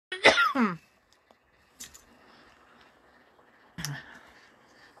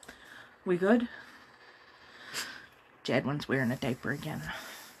We good? Jadwin's wearing a diaper again.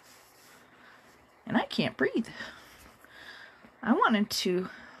 And I can't breathe. I wanted to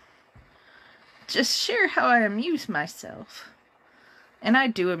just share how I amuse myself. And I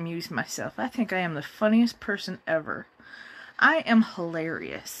do amuse myself. I think I am the funniest person ever. I am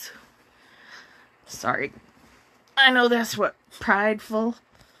hilarious. Sorry. I know that's what prideful,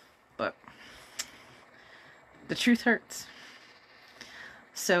 but the truth hurts.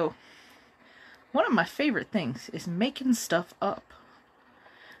 So, one of my favorite things is making stuff up.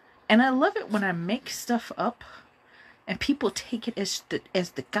 And I love it when I make stuff up and people take it as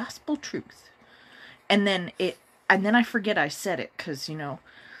the gospel truth. And then I forget I said it because, you know,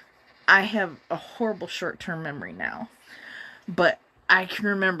 I have a horrible short-term memory now. But I can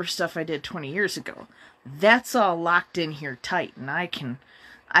remember stuff I did 20 years ago. That's all locked in here tight, and I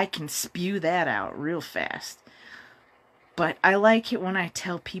can spew that out real fast. But I like it when I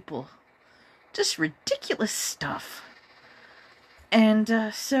tell people just ridiculous stuff.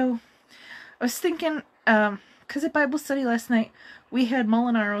 And so I was thinking, because at Bible study last night, we had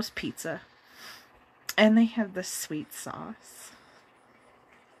Molinaro's pizza. And they have the sweet sauce.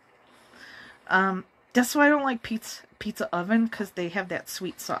 That's why I don't like pizza oven, because they have that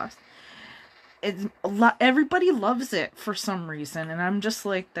sweet sauce. It's a lot. Everybody loves it for some reason, and I'm just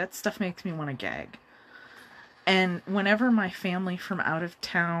like, that stuff makes me want to gag. And whenever my family from out of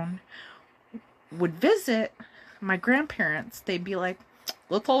town would visit my grandparents, they'd be like,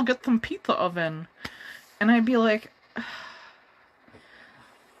 let's all get some pizza oven. And I'd be like,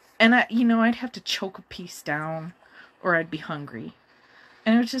 and I'd have to choke a piece down, or I'd be hungry.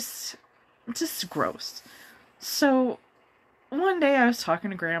 And it was just gross. So, one day I was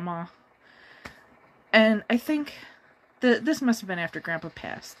talking to Grandma, and I think this must have been after Grandpa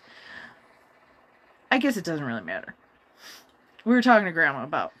passed. I guess it doesn't really matter. We were talking to Grandma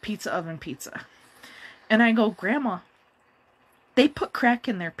about pizza oven pizza. And I go, Grandma, they put crack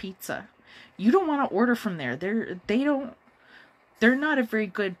in their pizza. You don't want to order from there. They're not a very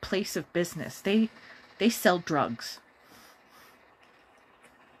good place of business. They sell drugs.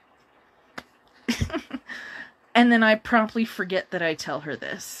 And then I promptly forget that I tell her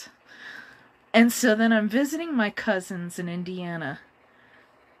this. And so then I'm visiting my cousins in Indiana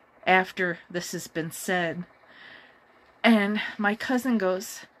after this has been said. And my cousin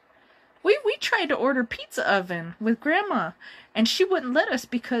goes, we tried to order pizza oven with Grandma, and she wouldn't let us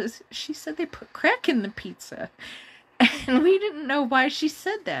because she said they put crack in the pizza. And we didn't know why she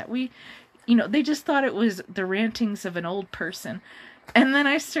said that. They just thought it was the rantings of an old person. And then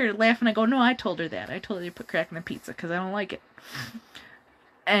I started laughing. I go, no, I told her that. I told her to put crack in the pizza because I don't like it.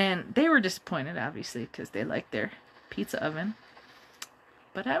 And they were disappointed, obviously, because they like their pizza oven.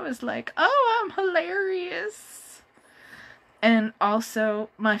 But I was like, oh, I'm hilarious. And also,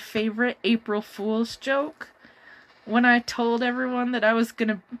 my favorite April Fool's joke, when I told everyone that I was going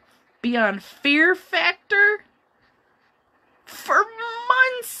to be on Fear Factor, for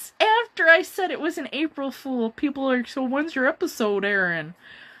months after I said it was an April Fool, people are like, so when's your episode airing?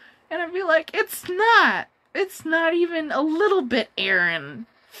 And I'd be like, it's not. It's not even a little bit airing.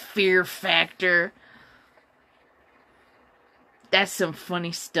 Fear Factor. That's some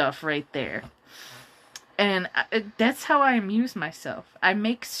funny stuff right there. And that's how I amuse myself. I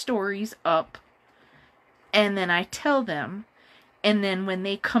make stories up, and then I tell them, and then when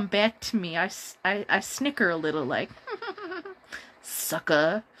they come back to me, I snicker a little like,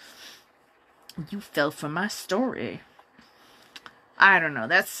 sucker, you fell for my story. I don't know,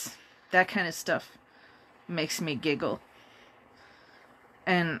 that kind of stuff makes me giggle.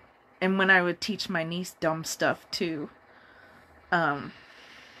 And when I would teach my niece dumb stuff too,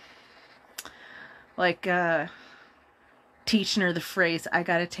 teaching her the phrase, I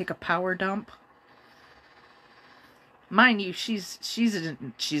gotta take a power dump. Mind you, she's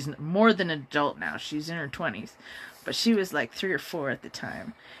more than an adult now. She's in her 20s. But she was like 3 or 4 at the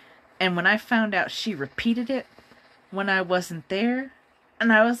time. And when I found out she repeated it when I wasn't there,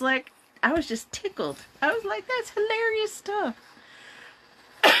 and I was just tickled. I was like, that's hilarious stuff.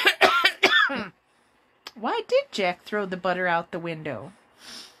 Why did Jack throw the butter out the window?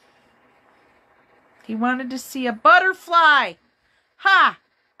 He wanted to see a butterfly. Ha!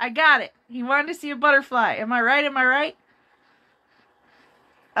 I got it. He wanted to see a butterfly. Am I right? Am I right?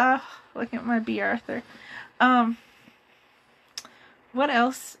 Look at my B. Arthur. What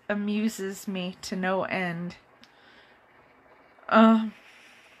else amuses me to no end? I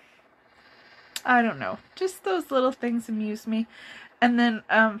don't know. Just those little things amuse me. And then,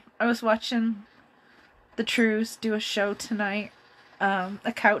 I was watching the Trues do a show tonight.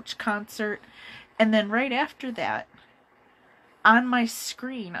 a couch concert. And then right after that, on my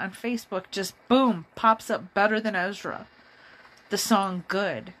screen on Facebook, just boom, pops up Better Than Ezra. The song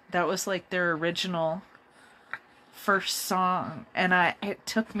Good. That was like their original first song. And it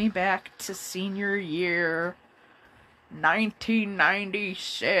took me back to senior year,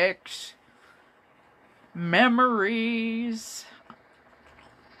 1996. Memories.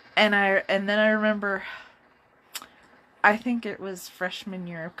 And then I remember, I think it was freshman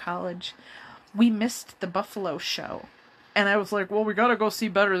year of college, we missed the Buffalo show. And I was like, well, we gotta go see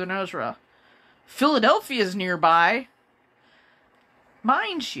Better Than Ezra. Philadelphia's nearby.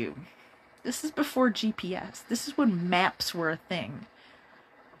 Mind you, this is before GPS. This is when maps were a thing.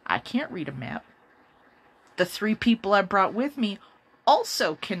 I can't read a map. The 3 people I brought with me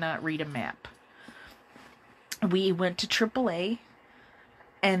also cannot read a map. We went to AAA,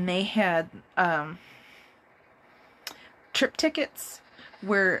 and they had trip tickets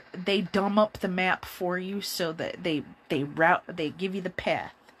where they dumb up the map for you so that they give you the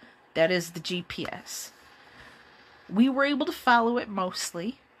path. That is the GPS. We were able to follow it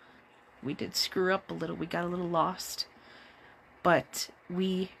mostly. We did screw up a little. We got a little lost. But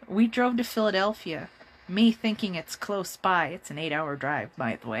we drove to Philadelphia. Me thinking it's close by. It's an 8-hour drive,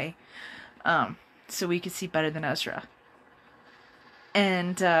 by the way. So we could see Better Than Ezra.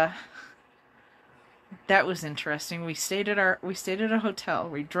 And that was interesting. We stayed at a hotel.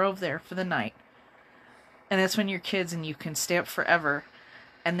 We drove there for the night. And that's when you're kids and you can stay up forever.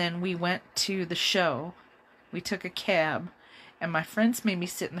 And then we went to the show. We took a cab, and my friends made me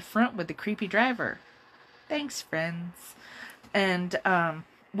sit in the front with the creepy driver. Thanks, friends. And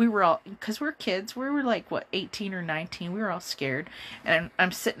we were all, because we're kids, we were like, 18 or 19. We were all scared. And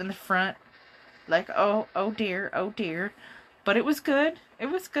I'm sitting in the front, like, oh dear, oh dear. But it was good. It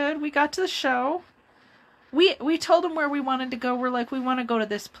was good. We got to the show. We told him where we wanted to go. We're like, we want to go to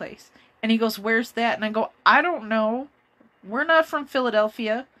this place. And he goes, where's that? And I go, I don't know. We're not from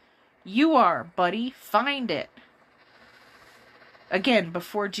Philadelphia. You are, buddy. Find it. Again,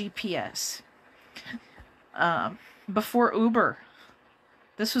 before GPS. Before Uber.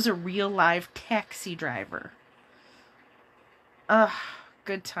 This was a real live taxi driver.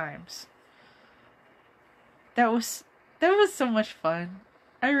 Good times. That was so much fun.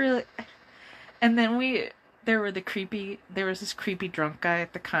 And then there was this creepy drunk guy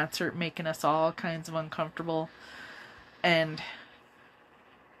at the concert making us all kinds of uncomfortable. And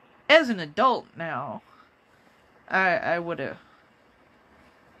as an adult now, I would have,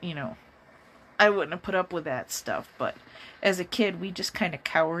 I wouldn't have put up with that stuff. But as a kid, we just kind of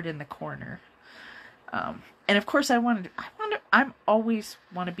cowered in the corner. And of course, I'm always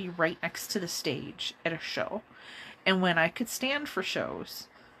want to be right next to the stage at a show. And when I could stand for shows,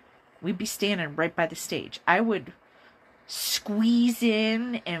 we'd be standing right by the stage. I would squeeze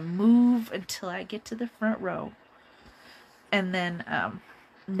in and move until I get to the front row. And then,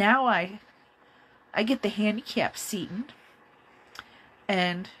 now I get the handicap seating,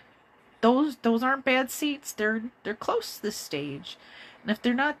 and those aren't bad seats. They're close to the stage, and if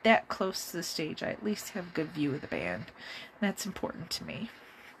they're not that close to the stage, I at least have a good view of the band. And that's important to me,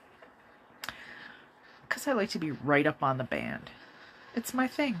 because I like to be right up on the band. It's my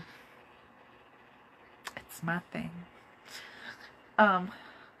thing. It's my thing. Oh,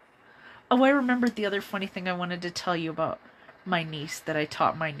 I remembered the other funny thing I wanted to tell you about my niece that I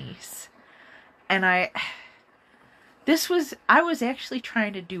taught my niece. And I was actually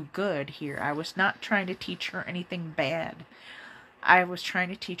trying to do good here. I was not trying to teach her anything bad. I was trying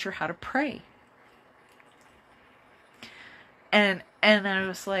to teach her how to pray. And I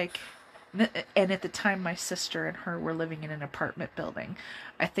was like, and at the time my sister and her were living in an apartment building.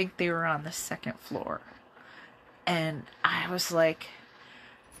 I think they were on the 2nd floor. And I was like,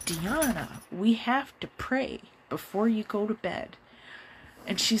 Deanna, we have to pray before you go to bed.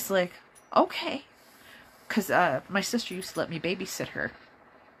 And she's like, okay. Because my sister used to let me babysit her.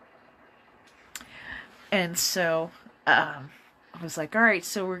 And so I was like, all right,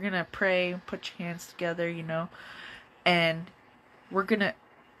 so we're going to pray, put your hands together, and we're going to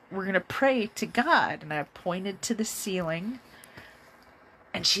pray to God. And I pointed to the ceiling,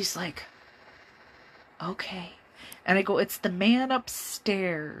 and she's like, okay. And I go, it's the man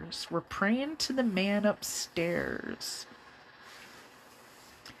upstairs. We're praying to the man upstairs.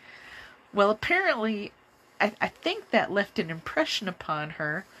 Well, apparently, I think that left an impression upon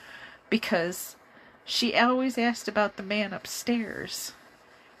her, because she always asked about the man upstairs.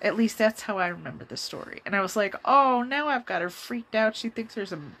 At least that's how I remember the story. And I was like, oh, now I've got her freaked out. She thinks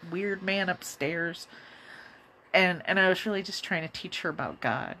there's a weird man upstairs. And I was really just trying to teach her about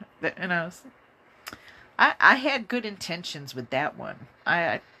God. And I had good intentions with that one.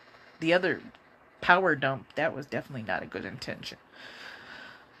 The other power dump, that was definitely not a good intention.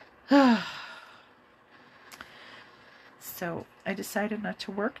 So I decided not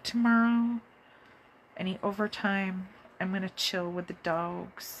to work tomorrow. Any overtime. I'm going to chill with the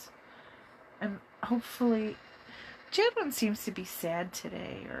dogs. And hopefully, Jadwin seems to be sad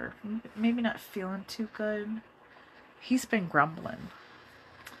today, or maybe not feeling too good. He's been grumbling.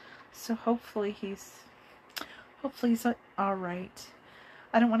 So hopefully he's all right.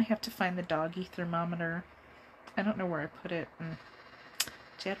 I don't want to have to find the doggy thermometer. I don't know where I put it, and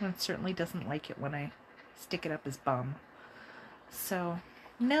Jadwin certainly doesn't like it when I stick it up his bum. So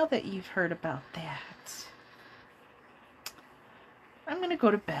now that you've heard about that, I'm gonna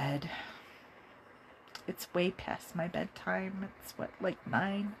go to bed. It's way past my bedtime. It's what, like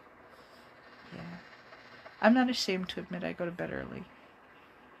 9? Yeah. I'm not ashamed to admit I go to bed early.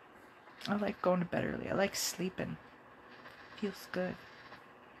 I like going to bed early. I like sleeping. Feels good.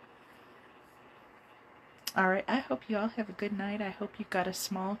 Alright, I hope you all have a good night. I hope you got a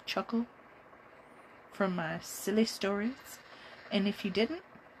small chuckle from my silly stories. And if you didn't,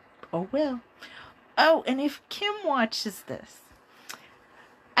 oh well. Oh, and if Kim watches this,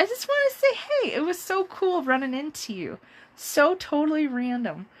 I just want to say, hey, it was so cool running into you. So totally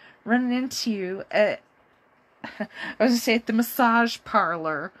random running into you at, I was going to say at the massage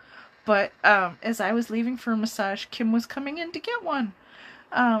parlor. But as I was leaving for a massage, Kim was coming in to get one.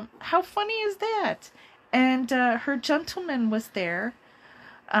 How funny is that? And her gentleman was there.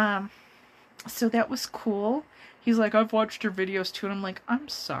 So that was cool. He's like, I've watched your videos too. And I'm like, I'm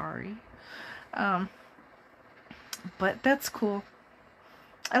sorry. But that's cool.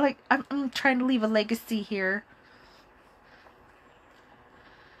 I'm trying to leave a legacy here.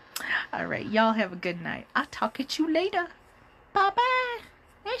 Alright, y'all have a good night. I'll talk at you later. Bye-bye.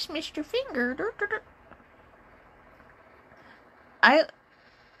 That's Mr. Finger.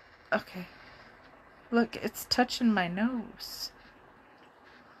 Okay. Look, it's touching my nose.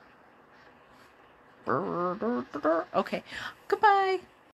 Okay. Goodbye.